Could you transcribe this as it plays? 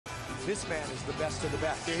This man is the best of the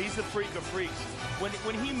best. Yeah, he's the freak of freaks.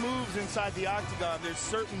 When he moves inside the octagon, there's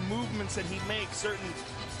certain movements that he makes, certain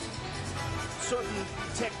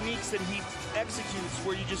techniques that he executes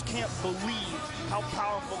where you just can't believe how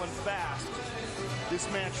powerful and fast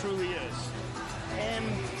this man truly is. And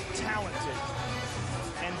talented.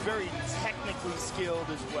 And very technically skilled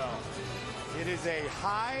as well. It is a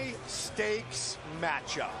high-stakes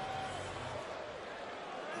matchup.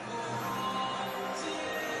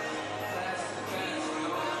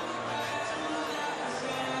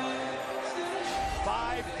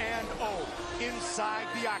 Five and 0 inside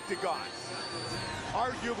the octagon.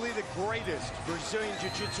 Arguably the greatest Brazilian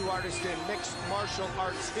Jiu-Jitsu artist in mixed martial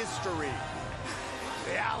arts history.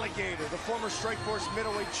 The Alligator, the former Strikeforce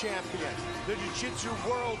middleweight champion, the Jiu-Jitsu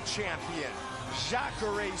world champion,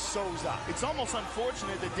 Yoel Souza. It's almost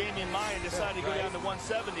unfortunate that Damian Maia decided to go down to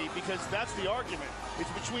 170 because that's the argument.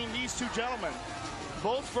 It's between these two gentlemen.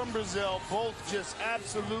 Both from Brazil, both just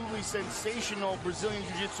absolutely sensational Brazilian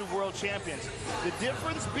Jiu-Jitsu world champions. The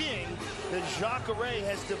difference being that Yoel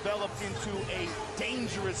has developed into a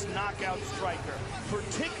dangerous knockout striker,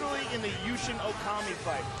 particularly in the Yushin Okami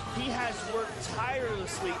fight. He has worked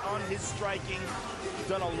tirelessly on his striking,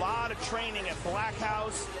 done a lot of training at Black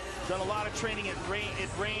House, done a lot of training at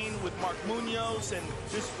Rain with Mark Munoz, and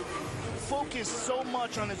just focused so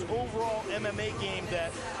much on his overall MMA game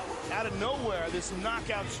that out of nowhere, this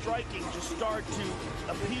knockout striking just started to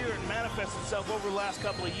appear and manifest itself over the last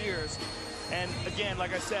couple of years. And again,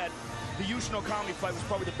 like I said, the Yushin Okami fight was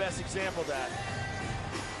probably the best example of that.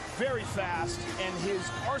 Very fast, and his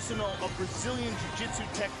arsenal of Brazilian Jiu-Jitsu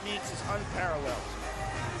techniques is unparalleled.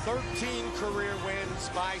 13 career wins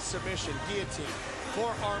by submission, guillotine,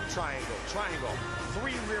 forearm triangle,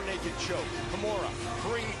 3 rear naked choke, Kimura,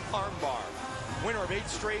 3 armbar. Winner of 8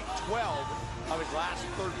 straight, 12 of his last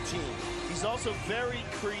 13. He's also very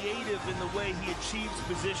creative in the way he achieves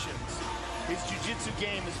positions. His jiu-jitsu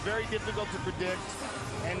game is very difficult to predict.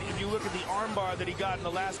 And if you look at the armbar that he got in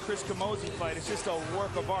the last Chris Camozzi fight, it's just a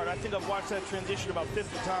work of art. I think I've watched that transition about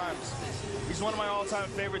 50 times. He's one of my all-time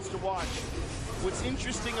favorites to watch. What's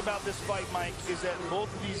interesting about this fight, Mike, is that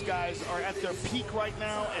both of these guys are at their peak right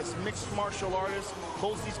now as mixed martial artists.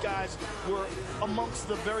 Both these guys were amongst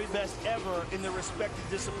the very best ever in their respective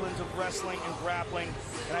disciplines of wrestling and grappling.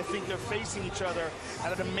 And I think they're facing each other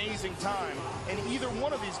at an amazing time. And either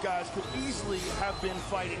one of these guys could easily have been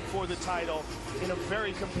fighting for the title in a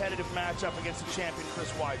very competitive matchup against the champion, Chris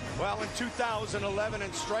Weidman. Well, in 2011 in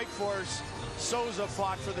Strikeforce, Souza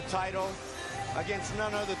fought for the title against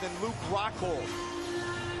none other than Luke Rockhold.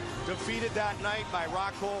 Defeated that night by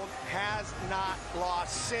Rockhold, has not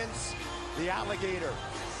lost since. The Alligator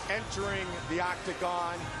entering the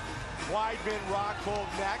octagon. Weidman, Rockhold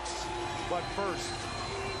next, but first,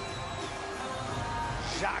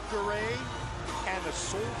 Jacare and the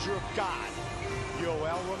Soldier of God,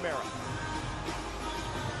 Yoel Romero.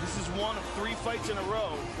 This is one of 3 fights in a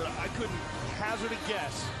row that I couldn't hazard a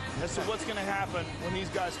guess as to what's going to happen when these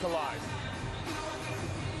guys collide.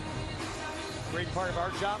 Great part of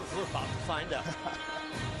our job is we're about to find out.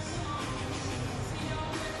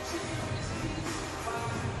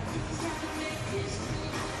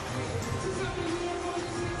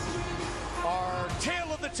 Our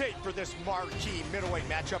tale of the tape for this marquee middleweight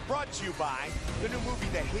matchup brought to you by the new movie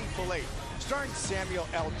The Hateful Eight, starring Samuel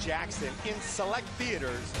L. Jackson in select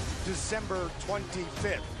theaters December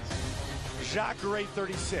 25th. Jacare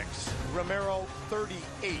 36, Romero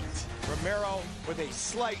 38. Romero with a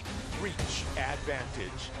slight reach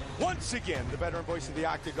advantage. Once again, the veteran voice of the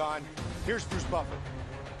octagon, here's Bruce Buffer.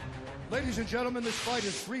 Ladies and gentlemen, this fight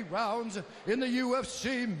is 3 rounds in the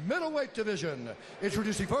UFC middleweight division.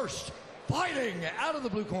 Introducing first, fighting out of the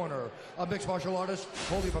blue corner, a mixed martial artist,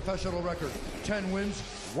 holding a professional record, 10 wins,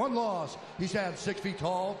 1 loss. He stands 6 feet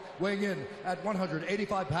tall, weighing in at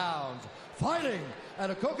 185 pounds. Fighting out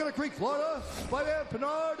of Coconut Creek, Florida, by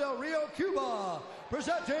Pinar del Rio, Cuba,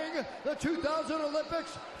 presenting the 2000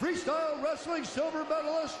 Olympics freestyle wrestling silver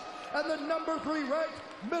medalist and the #3 ranked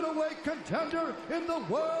middleweight contender in the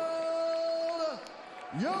world,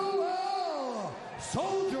 Yoel,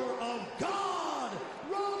 Soldier of God,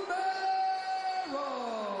 Romero.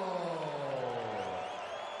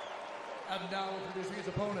 And now introducing his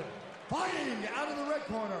opponent, fighting out of the red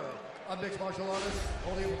corner, a mixed martial artist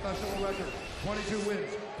holding a professional record, 22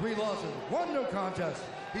 wins, 3 losses, 1 no contest.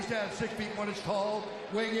 He stands 6 feet 1 inch tall,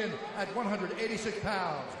 weighing in at 186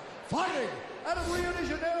 pounds. Fighting out of Rio de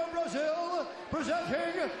Janeiro, Brazil,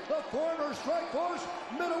 presenting the former Strikeforce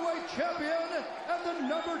middleweight champion and the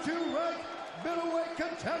 #2 ranked middleweight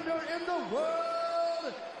contender in the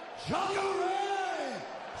world, Jacare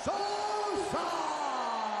Souza.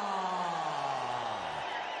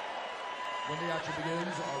 When the action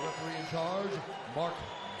begins, our referee in charge, Mark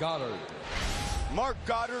Goddard. Mark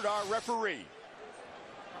Goddard, our referee.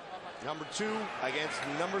 Number 2 against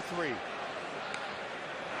number 3. Here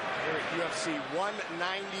at UFC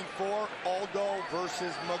 194, Aldo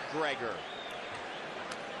versus McGregor.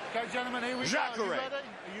 Okay, gentlemen, here we go. Jacare.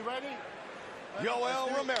 Are you ready?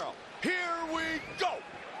 Yoel Romero. Here we go.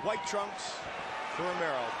 White trunks for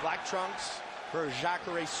Romero. Black trunks for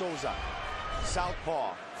Jacare Souza.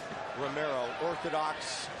 Southpaw. Romero.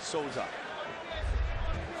 Orthodox Souza.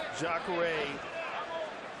 Jacare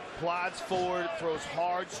plods forward, throws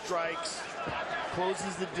hard strikes,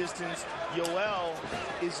 closes the distance. Yoel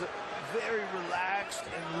is very relaxed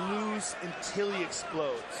and loose until he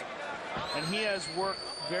explodes. And he has worked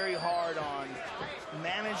very hard on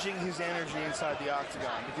managing his energy inside the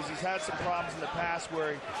octagon, because he's had some problems in the past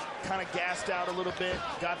where he kind of gassed out a little bit,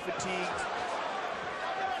 got fatigued.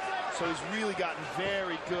 So he's really gotten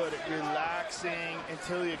very good at relaxing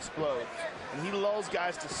until he explodes. And he lulls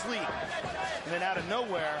guys to sleep. And then out of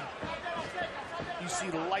nowhere, you see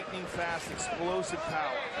lightning fast, explosive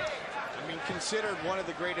power. I mean, considered one of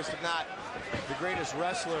the greatest, if not the greatest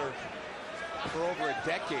wrestler for over a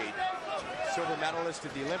decade. Silver medalist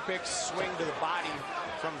at the Olympics, swing to the body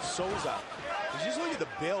from Souza. Just look at the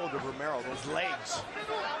build of Romero, those legs.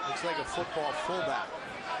 Looks like a football fullback.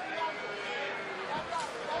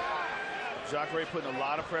 Jacare putting a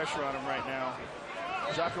lot of pressure on him right now.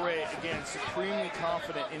 Jacare, again, supremely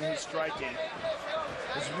confident in his striking.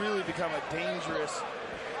 Has really become a dangerous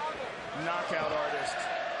knockout artist.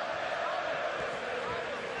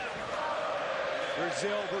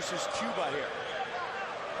 Brazil versus Cuba here.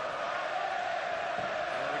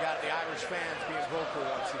 And we got the Irish fans being vocal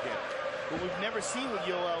once again. What we've never seen with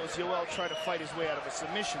Yoel is Yoel try to fight his way out of a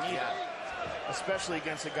submission either. Yeah. Especially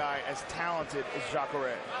against a guy as talented as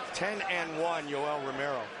Jacare. 10-1, Yoel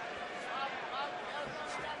Romero.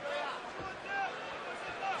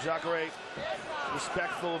 Jacare,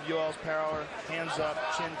 respectful of Yoel's power, hands up,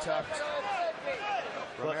 chin tucked.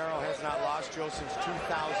 Romero has not lost, Joe, since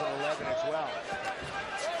 2011 as well.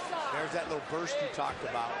 There's that little burst you talked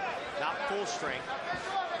about. Not full strength.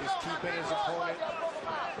 Just keeping his opponent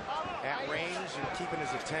at range and keeping his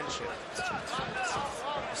attention.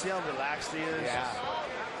 See how relaxed he is? Yeah.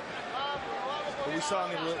 But we saw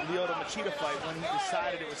in the Lyoto Machida fight, when he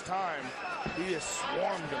decided it was time, he just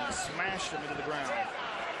swarmed him, smashed him into the ground.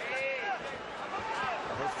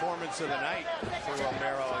 Performance of the night for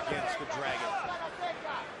Romero against the Dragon.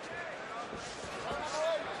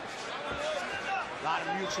 A lot of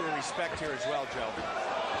mutual respect here as well, Joe.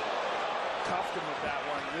 Cuffed him with that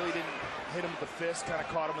one. Really didn't hit him with the fist, kind of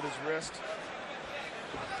caught him with his wrist.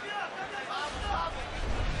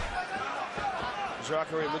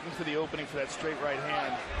 Jacare looking for the opening for that straight right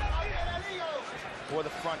hand. Or the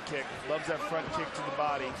front kick. Loves that front kick to the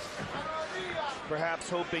body. Perhaps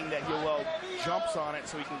hoping that Yoel jumps on it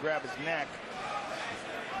so he can grab his neck.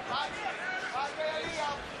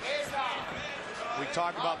 We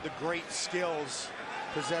talk about the great skills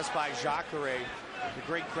possessed by Jacare, the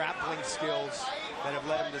great grappling skills that have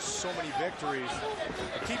led him to so many victories.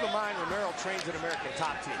 But keep in mind, Romero trains an American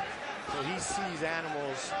top team. So he sees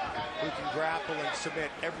animals who can grapple and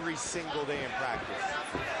submit every single day in practice.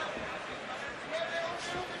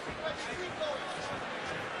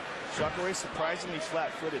 Jacare surprisingly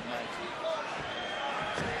flat-footed, Mike.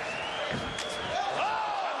 Oh!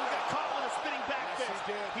 He got caught with a spinning back fist.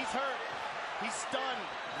 He's hurt. He's stunned.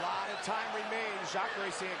 A lot of time remains.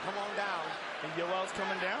 Jacare saying, come on down. And Yoel's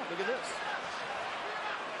coming down. Look at this.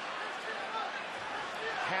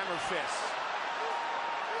 Hammer fist.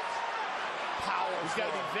 Power. He's got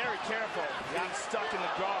to be very careful getting stuck in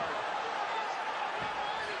the guard.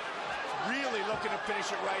 Really looking to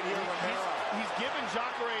finish it right here, Romero. He's given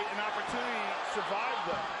Jacare an opportunity to survive,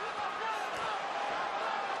 though.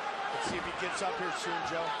 Let's see if he gets up here soon,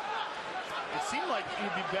 Joe. It seemed like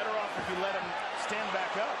he'd be better off if you let him stand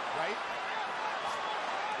back up. Right?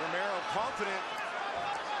 Romero confident.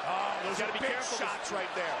 Oh, those are big shots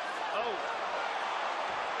right there. Oh.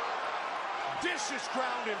 Vicious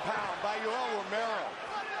ground and pound by Yoel Romero.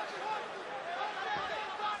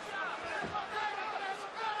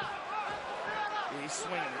 He's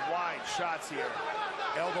swinging wide shots here.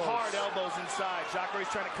 Elbows. Hard elbows inside. Jacare's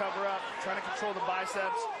trying to cover up, trying to control the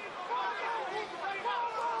biceps.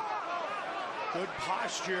 Good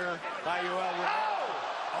posture by Yoel Romero.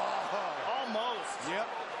 Oh! Almost. Yep.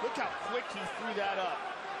 Look how quick he threw that up.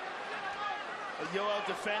 Yoel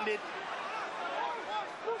defended.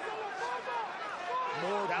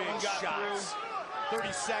 More that big one got shots. Through.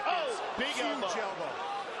 30 seconds. Oh, big huge elbow.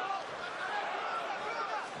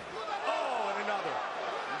 Oh, and another.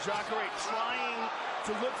 Jacare trying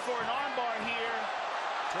to look for an armbar here.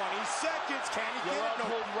 20 seconds. Can he get Yoel it? No.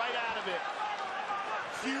 pulled right out of it.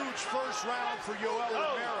 Huge first round for Yoel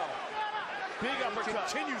Romero. Big uppercut.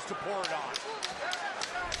 Continues to pour it on.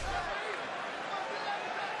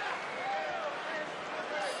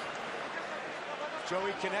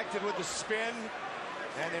 Joey connected with the spin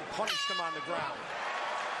and then punished him on the ground.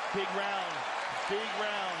 Big round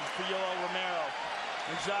for Yoel Romero.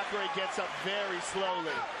 And Jacare gets up very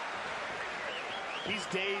slowly. He's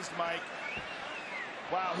dazed, Mike.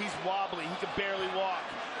 Wow, he's wobbly. He can barely walk.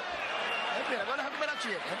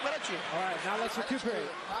 All right, now let's recuperate.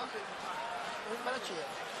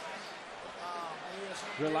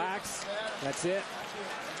 Relax. That's it.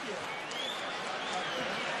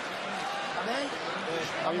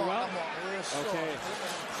 Are you well? Okay.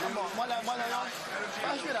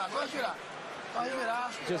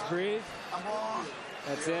 Just breathe.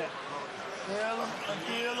 That's it.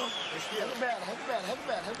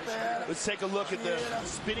 Let's take a look at the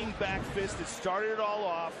spinning back fist that started it all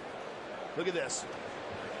off. Look at this.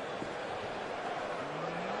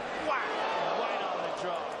 Wow! Right on the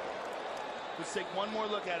jaw. Let's take one more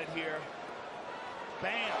look at it here.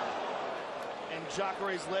 Bam! And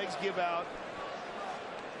Jacare's legs give out.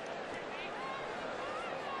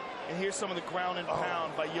 And here's some of the ground and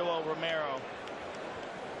pound by Yoel Romero.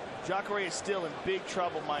 Jacare is still in big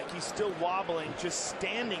trouble, Mike. He's still wobbling, just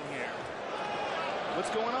standing here.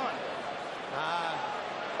 What's going on?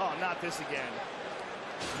 Oh, not this again.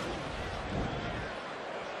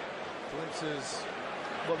 Glimpses.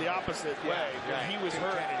 Well, the opposite way. Yeah, He was Tim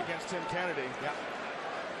hurt Kennedy. against Tim Kennedy. Yeah.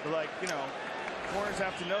 But like, you know, corners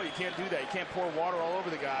have to know you can't do that. You can't pour water all over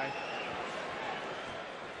the guy.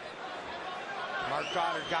 Mark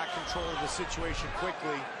Goddard got control of the situation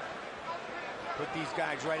quickly. Put these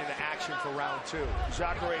guys right into action for round 2.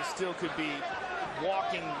 Jacare still could be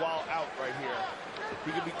walking while out right here.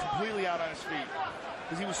 He could be completely out on his feet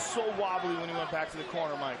because he was so wobbly when he went back to the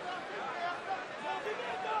corner, Mike.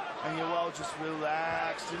 And Yoel just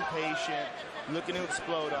relaxed and patient, looking to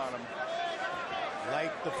explode on him.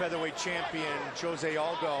 Like the featherweight champion, Jose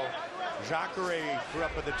Aldo, Jacare grew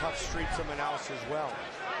up with the tough streets of Manaus as well.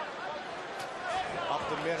 Up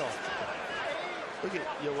the middle. Look at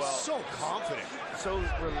Yoel. So confident. So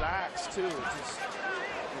relaxed, too. Just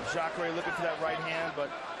Jacare looking for that right hand, but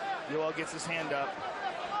Yoel gets his hand up.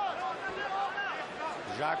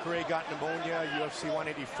 Jacare got pneumonia, UFC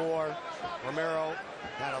 184. Romero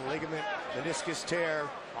had a ligament meniscus tear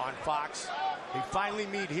on Fox. They finally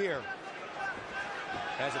meet here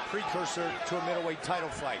as a precursor to a middleweight title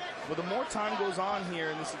fight. Well, the more time goes on here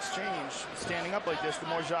in this exchange, standing up like this, the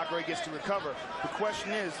more Jacare gets to recover. The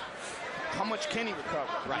question is, how much can he recover?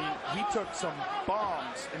 Right. I mean, he took some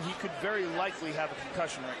bombs, and he could very likely have a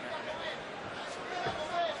concussion right now.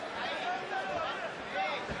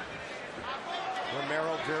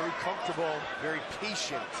 Romero very comfortable, very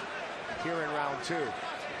patient here in round 2.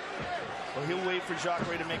 Well, he'll wait for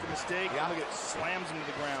Jacare to make a mistake. Yeah. Look at, slams him to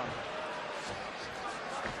the ground.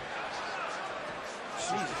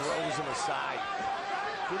 She throws him aside.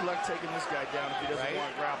 Good luck taking this guy down if he doesn't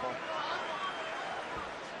want to grapple.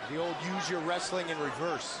 The old use your wrestling in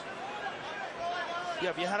reverse. Yeah,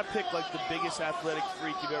 if you had to pick like the biggest athletic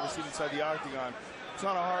freak you've ever seen inside the octagon, it's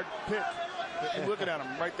not a hard pick. You're looking at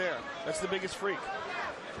him right there. That's the biggest freak.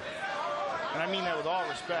 And I mean that with all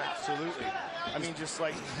respect. Absolutely. I mean, just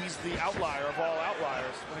like he's the outlier of all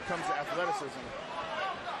outliers when it comes to athleticism.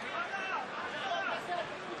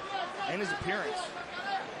 And his appearance.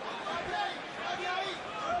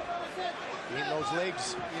 In those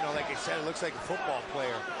legs, you know, like I said, it looks like a football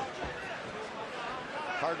player.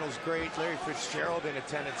 Cardinals great, Larry Fitzgerald in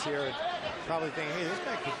attendance here, and probably thinking, hey, this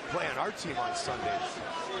guy could play on our team on Sundays.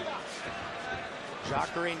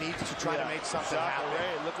 Jacare needs to try to make something happen.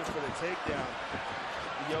 Jacare looking for the takedown.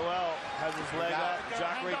 Yoel has his leg up.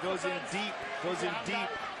 Jacare goes in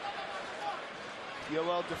deep.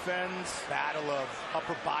 Yoel defends. Battle of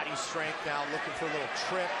upper body strength now, looking for a little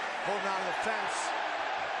trip. Holding on to the fence.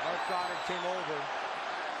 Mark Goddard came over.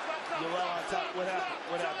 Yoel on top. What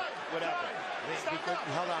happened? He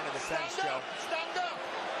held on to the fence, Joe. Stand up.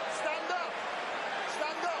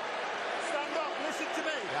 Listen to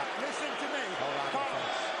me. Yeah. Listen to me. Hold on to the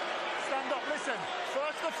fence. Stand up. Listen.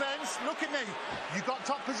 First offense. Look at me. You got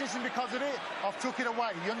top position because of it. I've took it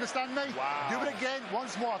away. You understand me? Wow. Do it again.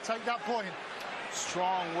 Once more. Take that point.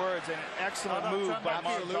 Strong words and an excellent move by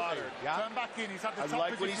Mark Goddard. Yeah. Turn back in. He's at the I top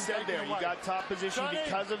like what he position, said there. taken You away. got top position Turn in.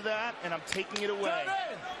 because of that, and I'm taking it away. Turn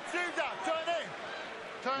in. Souza, turn in.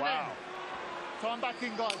 Turn Wow. in. Turn back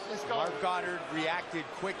in, guys. Let's go. Mark Goddard reacted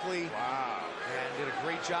quickly. Wow. And did a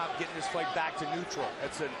great job getting this fight back to neutral.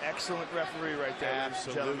 That's an excellent referee right there,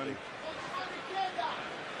 Absolutely. gentlemen.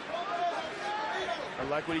 I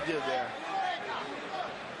like what he did there.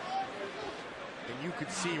 And you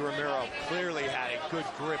could see Romero clearly had a good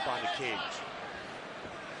grip on the cage.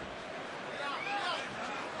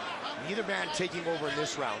 Neither man taking over in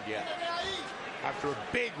this round yet. After a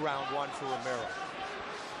big round one for Romero.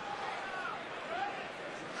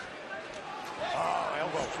 Oh,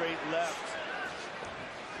 elbow. Straight left.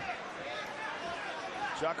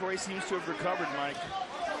 Jacare seems to have recovered, Mike.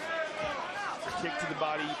 A kick to the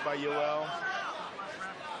body by Yoel.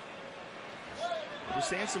 We're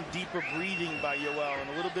seeing some deeper breathing by Yoel and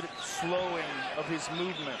a little bit of slowing of his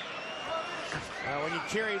movement. When you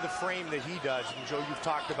carry the frame that he does, and Joe, you've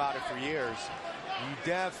talked about it for years, you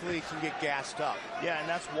definitely can get gassed up. Yeah, and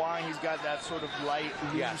that's why he's got that sort of light,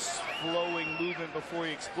 loose, flowing movement before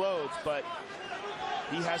he explodes. But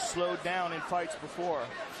he has slowed down in fights before.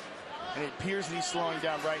 And it appears that he's slowing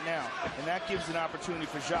down right now. And that gives an opportunity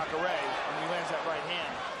for Jacare when he lands that right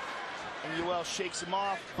hand. And Yoel shakes him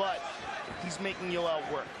off, but he's making Yoel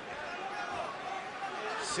work.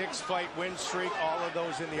 6-fight win streak, all of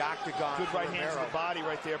those in the octagon. Good right hand to the body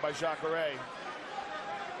right there by Jacare.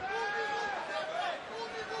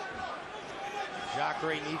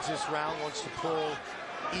 Jacare needs this round, wants to pull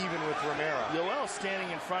even with Romero. Yoel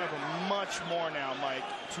standing in front of him much more now, Mike,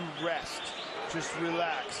 to rest. Just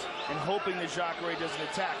relax and hoping that Jacare doesn't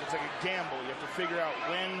attack. It's like a gamble. You have to figure out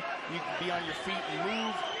when you can be on your feet and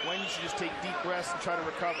move, when you should just take deep breaths and try to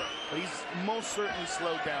recover. But he's most certainly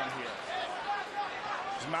slowed down here.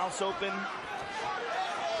 His mouth's open,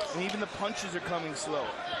 and even the punches are coming slow.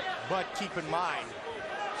 But keep in mind,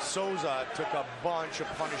 Souza took a bunch of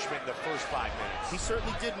punishment in the first 5 minutes. He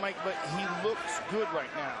certainly did, Mike, but he looks good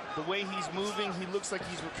right now. The way he's moving, he looks like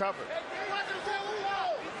he's recovered.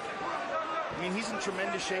 I mean, he's in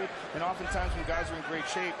tremendous shape, and oftentimes when guys are in great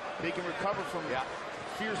shape, they can recover from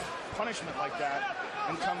fierce punishment like that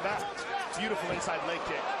and come back. Beautiful inside leg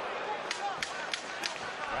kick.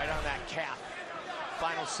 Right on that calf.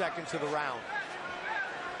 Final seconds of the round.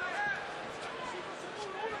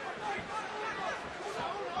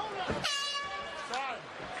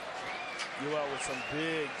 Yoel with some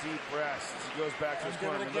big, deep breaths as he goes back to his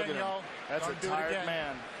corner. Look at him. That's a tired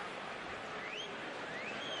man.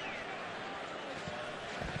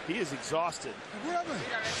 He is exhausted.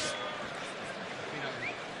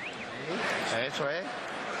 Eso es.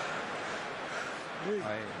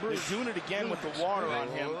 They're doing it again with the water on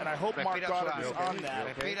him, and I hope Mark Goddard is on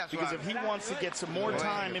that, because if he wants to get some more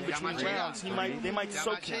time in between rounds, they might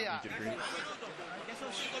soak him.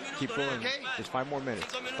 Keep going. Just 5 more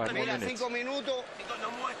minutes. 5 more minutes.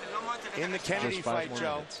 In the Kennedy fight,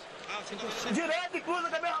 Joe.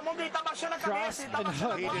 Cross and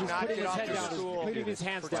hook. He did He's not putting get his off head the down, stool putting his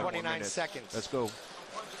hands for down. 29 seconds. Let's go.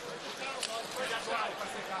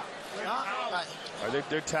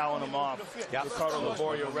 They're toweling him off. Ricardo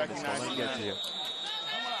Laborio recognizing that.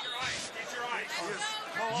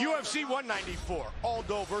 UFC 194,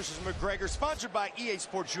 Aldo versus McGregor, sponsored by EA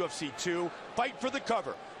Sports UFC 2. Fight for the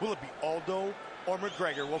cover. Will it be Aldo or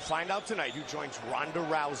McGregor? We'll find out tonight who joins Ronda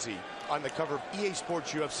Rousey on the cover of EA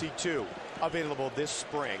Sports UFC 2. Available this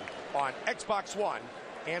spring on Xbox One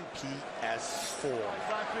and PS4.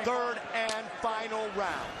 Third and final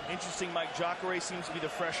round. Interesting, Mike. Jacare seems to be the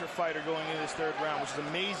fresher fighter going into this third round, which is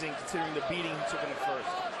amazing considering the beating he took in the first.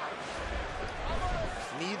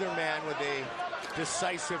 Neither man with a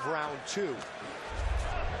decisive round 2.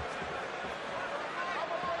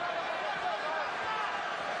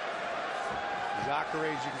 Jacare,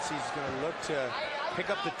 as you can see, is going to look to pick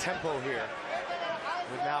up the tempo here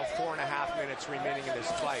with now 4.5 minutes remaining in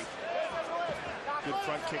this fight. Good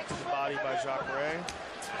front kick to the body by Jacare,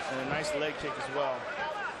 and a nice leg kick as well.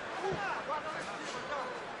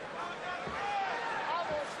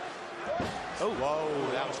 Oh,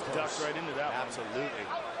 whoa, that was close. Ducked right into that one. Absolutely.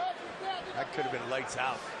 That could have been lights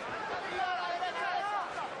out.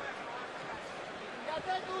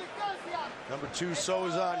 Number 2,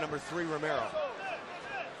 Souza. Number 3, Romero.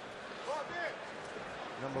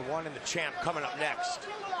 Number 1 and the champ coming up next.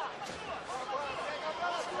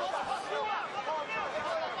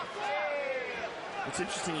 It's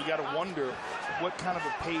interesting, you got to wonder what kind of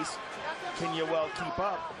a pace can Yoel keep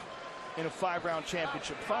up in a 5-round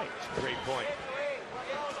championship fight. Great point.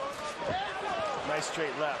 Nice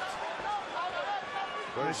straight left.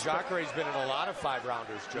 Jacare's been in a lot of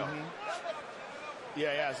 5-rounders, Joe.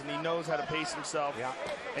 Yeah, he has, and he knows how to pace himself. Yeah.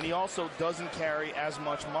 And he also doesn't carry as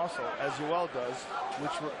much muscle as Yoel does,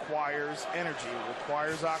 which requires energy,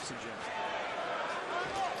 requires oxygen.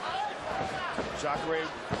 Jacare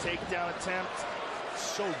takedown attempt.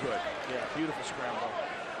 so good. Yeah, beautiful scramble.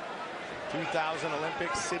 2000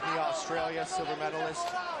 Olympics, Sydney, Australia, silver medalist,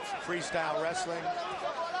 freestyle wrestling.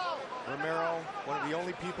 Romero, one of the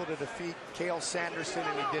only people to defeat Cael Sanderson,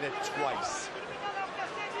 and he did it twice.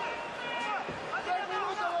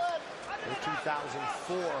 The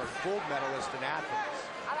 2004 gold medalist in Athens.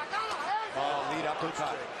 Oh, lead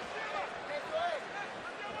uppercut.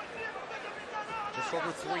 Just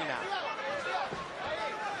over 3 now.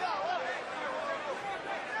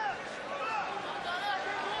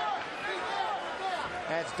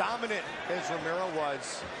 As dominant as Romero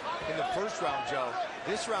was in the first round, Joe,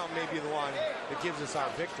 this round may be the one that gives us our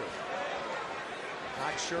victory.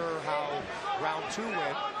 Not sure how round 2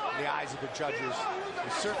 went in the eyes of the judges.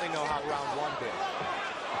 We certainly know how round 1 did.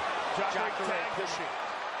 Jacare pushing.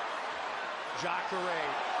 Jacare.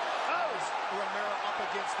 Oh, Romero up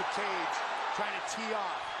against the cage, trying to tee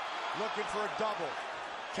off, looking for a double.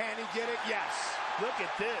 Can he get it? Yes. Look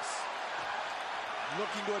at this.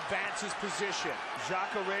 Looking to advance his position.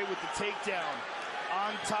 Jacare with the takedown.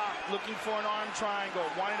 On top, looking for an arm triangle,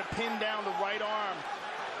 wanting to pin down the right arm.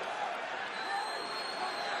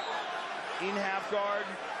 In half guard.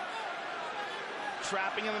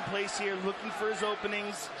 Trapping him in place here, looking for his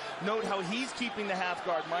openings. Note how he's keeping the half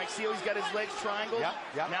guard, Mike. See how he's got his legs triangled?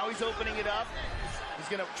 Yep. Now he's opening it up. He's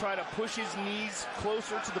going to try to push his knees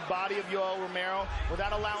closer to the body of Yoel Romero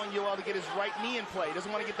without allowing Yoel to get his right knee in play. He doesn't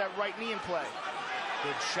want to get that right knee in play.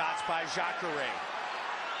 Good shots by Jacare.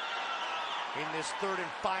 In this third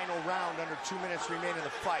and final round, under 2 minutes remain in the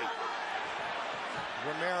fight.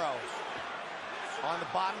 Romero on the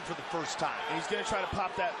bottom for the first time. And he's going to try to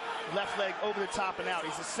pop that left leg over the top and out.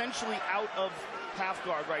 He's essentially out of half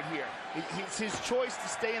guard right here. It's his choice to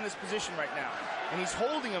stay in this position right now. And he's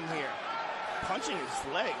holding him here, punching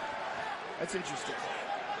his leg. That's interesting.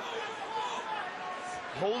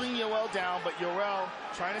 Holding Yoel down, but Yoel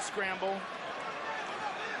trying to scramble.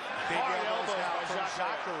 Big elbows now from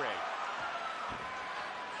Jacare.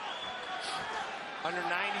 Under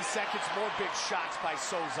 90 seconds, more big shots by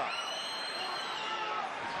Souza.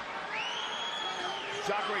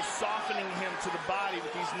 Jacare softening him to the body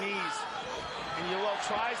with these knees. And Yoel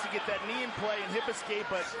tries to get that knee in play and hip escape,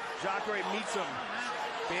 but Jacare meets him.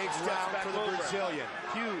 Big round for the Brazilian.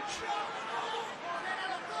 Huge.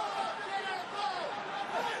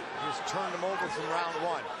 Just turned him over from round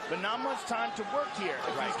 1. But not much time to work here.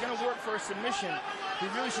 If he's going to work for a submission, he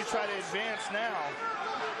really should try to advance now.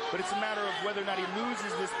 But it's a matter of whether or not he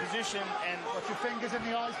loses this position and Watch your fingers in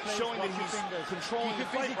the eyes, please. showing that he's controlling the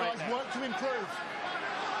fight right now. Work to improve.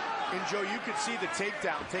 And Joe, you could see the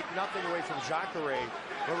takedown take nothing away from Jacare,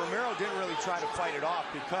 but Romero didn't really try to fight it off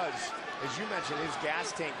because, as you mentioned, his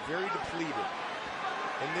gas tank very depleted.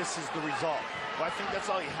 And this is the result. Well, I think that's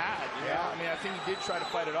all he had. Yeah. I mean, I think he did try to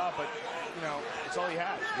fight it off, but, you know, it's all he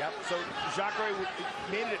had. Yep. So Jacare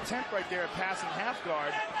made an attempt right there at passing half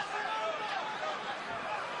guard.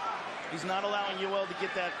 He's not allowing Yoel to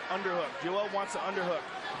get that underhook. Yoel wants an underhook.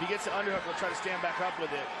 If he gets the underhook, he'll try to stand back up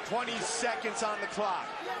with it. 20 seconds on the clock.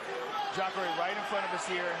 Jacare right in front of us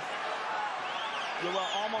here. Yoel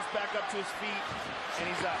almost back up to his feet, and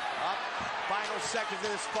he's up. Final seconds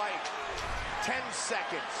of this fight. 10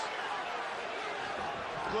 seconds.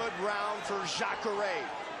 Good round for Jacare.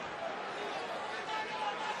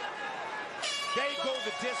 They go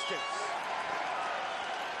the distance.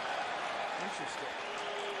 Interesting.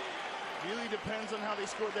 Really depends on how they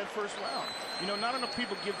scored that first round. You know, not enough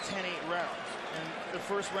people give 10-8 rounds. And the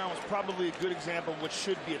first round was probably a good example of what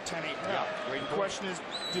should be a 10-8 round. Yeah, the question is,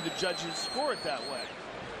 do the judges score it that way?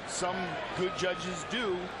 Some good judges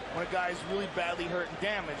do when a guy's really badly hurt and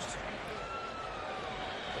damaged.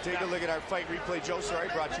 Take a look at our fight replay, Joe. Sorry,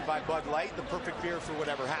 brought to you by Bud Light, the perfect beer for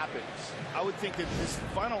whatever happens. I would think that this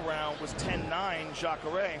final round was 10-9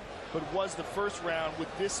 Jacare, but was the first round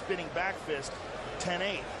with this spinning back fist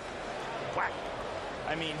 10-8. Whack.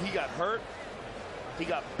 I mean, he got hurt, he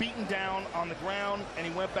got beaten down on the ground, and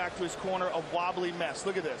he went back to his corner, a wobbly mess.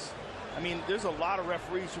 Look at this. I mean, there's a lot of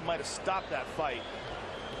referees who might have stopped that fight.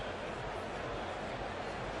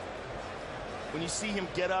 When you see him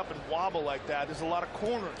get up and wobble like that, there's a lot of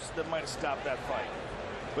corners that might have stopped that fight.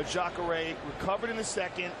 But Jacare recovered in the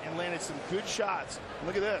second and landed some good shots.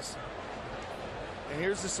 Look at this. And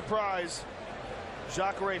here's the surprise.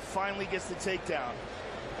 Jacare finally gets the takedown.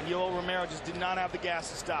 And Yoel Romero just did not have the gas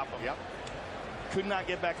to stop him. Yep. Could not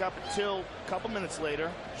get back up until a couple minutes later.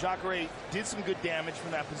 Jacare did some good damage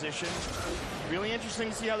from that position. Really interesting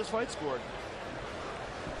to see how this fight scored.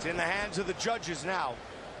 It's in the hands of the judges now.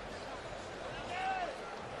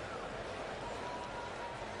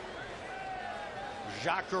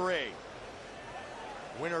 Jacare,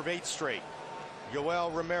 winner of 8 straight.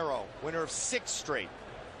 Yoel Romero, winner of 6 straight.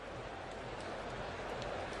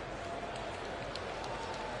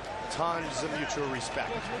 Tons of mutual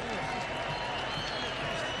respect.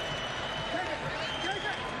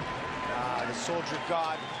 The soldier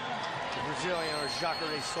god, the Brazilian,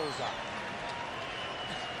 Yoel Souza.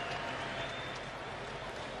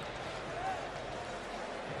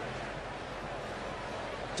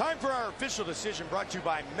 Time for our official decision, brought to you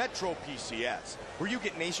by Metro PCS, where you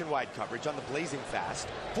get nationwide coverage on the blazing fast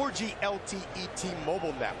 4G LTE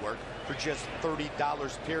T-Mobile network for just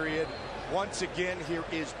 $30 period. Once again, here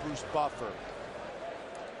is Bruce Buffer.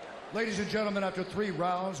 Ladies and gentlemen, after 3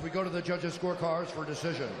 rounds, we go to the judges' scorecards for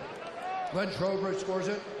decision. Glenn Trowbridge scores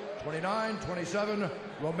it 29-27,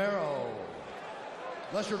 Romero.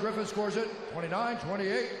 Lester Griffin scores it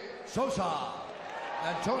 29-28, Souza.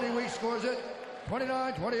 And Tony Weeks scores it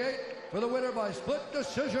 29-28 for the winner by split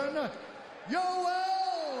decision,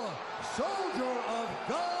 Yoel, Soldier of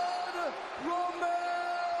God, Romero.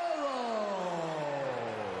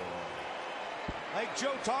 Like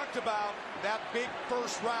Joe talked about, that big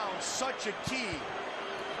first round, such a key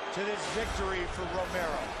to this victory for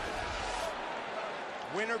Romero.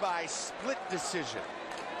 Winner by split decision.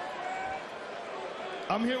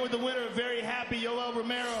 I'm here with the winner, very happy Yoel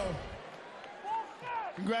Romero.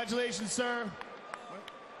 Congratulations, sir.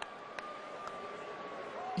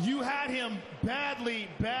 You had him badly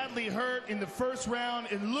hurt in the first round.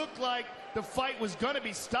 It looked like the fight was going to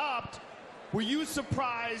be stopped. Were you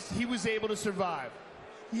surprised he was able to survive?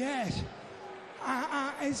 Yes.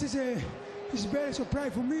 It's very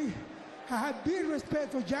surprising for me. I have big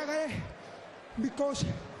respect for Jagger because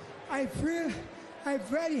I feel a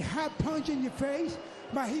very hard punch in the face,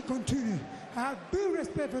 but he continued. I have big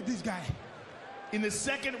respect for this guy. In the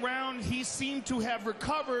second round, he seemed to have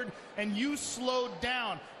recovered, and you slowed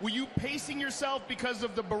down. Were you pacing yourself because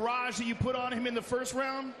of the barrage that you put on him in the first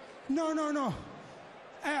round? No.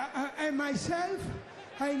 And myself,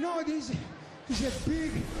 I know this is a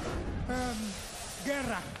big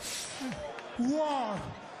guerra, war.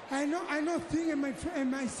 I know think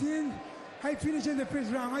in my scene, I finished in the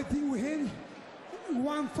first round. I think we had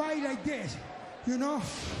one fight like this, you know.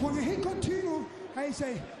 When he continued, I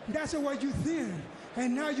say, that's what you think,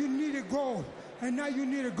 and now you need to go,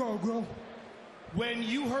 bro. When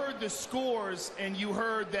you heard the scores and you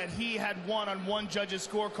heard that he had won on one judge's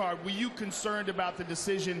scorecard, were you concerned about the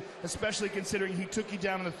decision, especially considering he took you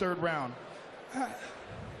down in the third round?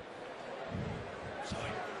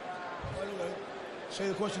 Say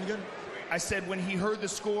the question again. I said when he heard the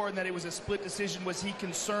score and that it was a split decision, was he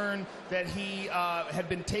concerned that he had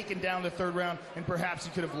been taken down the third round and perhaps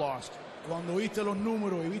he could have lost? Cuando viste los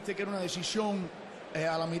números y viste que era una decisión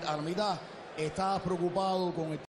a la mitad, estabas preocupado con el